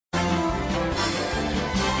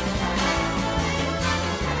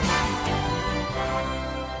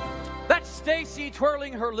Stacy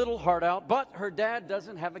twirling her little heart out, but her dad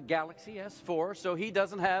doesn't have a Galaxy S4, so he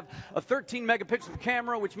doesn't have a 13-megapixel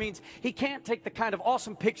camera, which means he can't take the kind of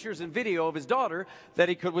awesome pictures and video of his daughter that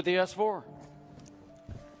he could with the S4.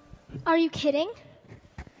 Are you kidding?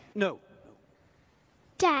 No.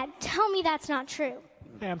 Dad, tell me that's not true.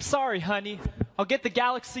 Hey, I'm sorry, honey. I'll get the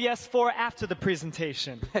Galaxy S4 after the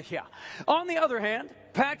presentation. Yeah. On the other hand,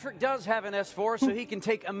 Patrick does have an S4, so he can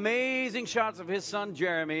take amazing shots of his son,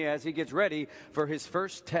 Jeremy, as he gets ready for his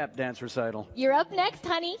first tap dance recital. You're up next,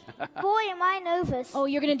 honey. Boy, am I nervous. Oh,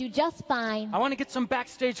 you're going to do just fine. I want to get some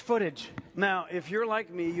backstage footage. Now, if you're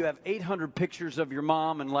like me, you have 800 pictures of your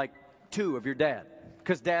mom and like 2 of your dad,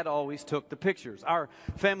 because Dad always took the pictures. Our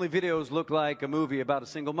family videos look like a movie about a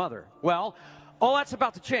single mother. Well, all that's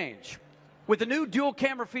about to change. With the new dual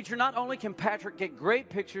camera feature, not only can Patrick get great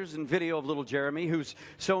pictures and video of little Jeremy, who's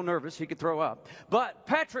so nervous he could throw up, but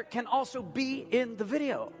Patrick can also be in the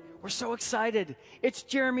video. We're so excited. It's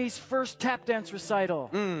Jeremy's first tap dance recital.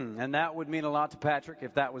 And that would mean a lot to Patrick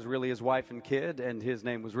if that was really his wife and kid and his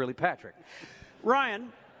name was really Patrick.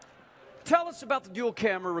 Ryan, tell us about the dual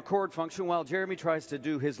camera record function while Jeremy tries to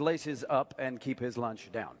do his laces up and keep his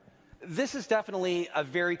lunch down. This is definitely a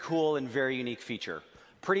very cool and very unique feature.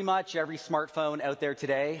 Pretty much every smartphone out there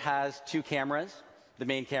today has 2 cameras, the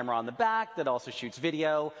main camera on the back that also shoots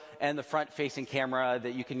video, and the front-facing camera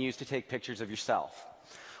that you can use to take pictures of yourself.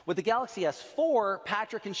 With the Galaxy S4,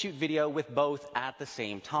 Patrick can shoot video with both at the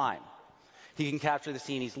same time. He can capture the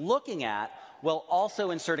scene he's looking at while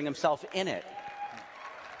also inserting himself in it.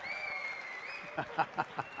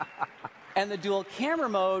 And the dual camera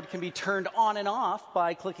mode can be turned on and off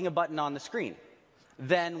by clicking a button on the screen.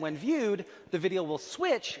 Then, when viewed, the video will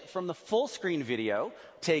switch from the full screen video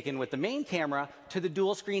taken with the main camera to the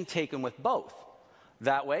dual screen taken with both.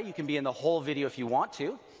 That way, you can be in the whole video if you want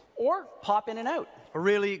to, or pop in and out. A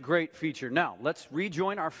really great feature. Now, let's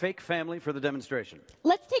rejoin our fake family for the demonstration.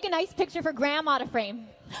 Let's take a nice picture for Grandma to frame.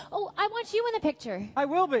 Oh, I want you in the picture. I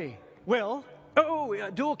will be. Will? Oh,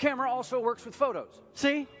 dual camera also works with photos.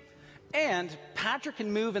 See? And Patrick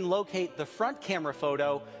can move and locate the front camera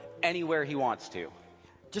photo anywhere he wants to.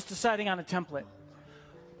 Just deciding on a template.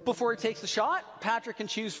 Before he takes the shot, Patrick can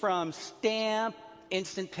choose from stamp,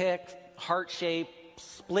 instant pick, heart shape,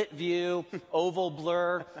 split view, oval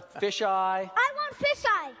blur, fisheye. I want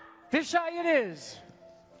fisheye. Fisheye it is.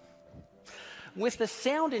 With the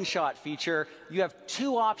sound in shot feature, you have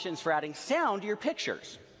 2 options for adding sound to your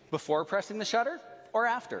pictures, before pressing the shutter or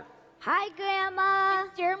after. Hi, Grandma.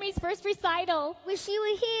 It's Jeremy's first recital. Wish you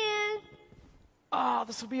were here. Oh,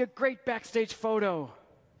 this will be a great backstage photo.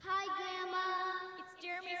 Hi, Grandma. It's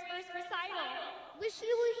Jeremy's first recital. Wish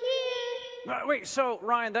you were here. Wait, so,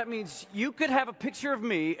 Ryan, that means you could have a picture of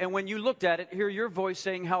me, and when you looked at it, hear your voice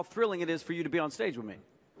saying how thrilling it is for you to be on stage with me.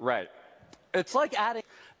 Right. It's like adding.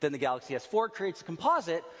 Then the Galaxy S4 creates a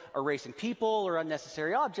composite, erasing people or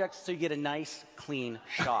unnecessary objects, so you get a nice, clean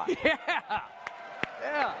shot.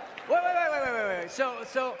 Yeah. Wait.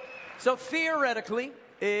 So theoretically,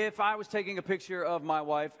 if I was taking a picture of my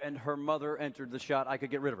wife and her mother entered the shot, I could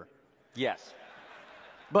get rid of her. Yes.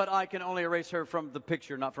 But I can only erase her from the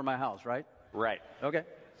picture, not from my house, right? Right. Okay.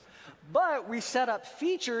 But we set up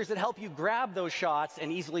features that help you grab those shots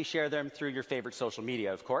and easily share them through your favorite social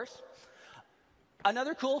media, of course.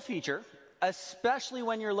 Another cool feature, especially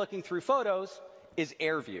when you're looking through photos, is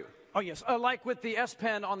Air View. Oh, yes. Like with the S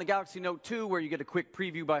Pen on the Galaxy Note 2, where you get a quick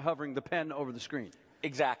preview by hovering the pen over the screen.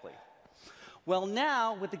 Exactly. Well,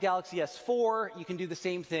 now, with the Galaxy S4, you can do the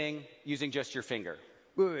same thing using just your finger.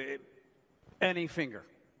 Any finger.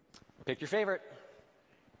 Pick your favorite.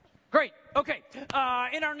 Great. Okay.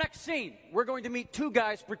 In our next scene, we're going to meet 2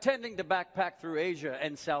 guys pretending to backpack through Asia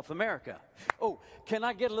and South America. Oh, can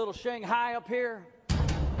I get a little Shanghai up here?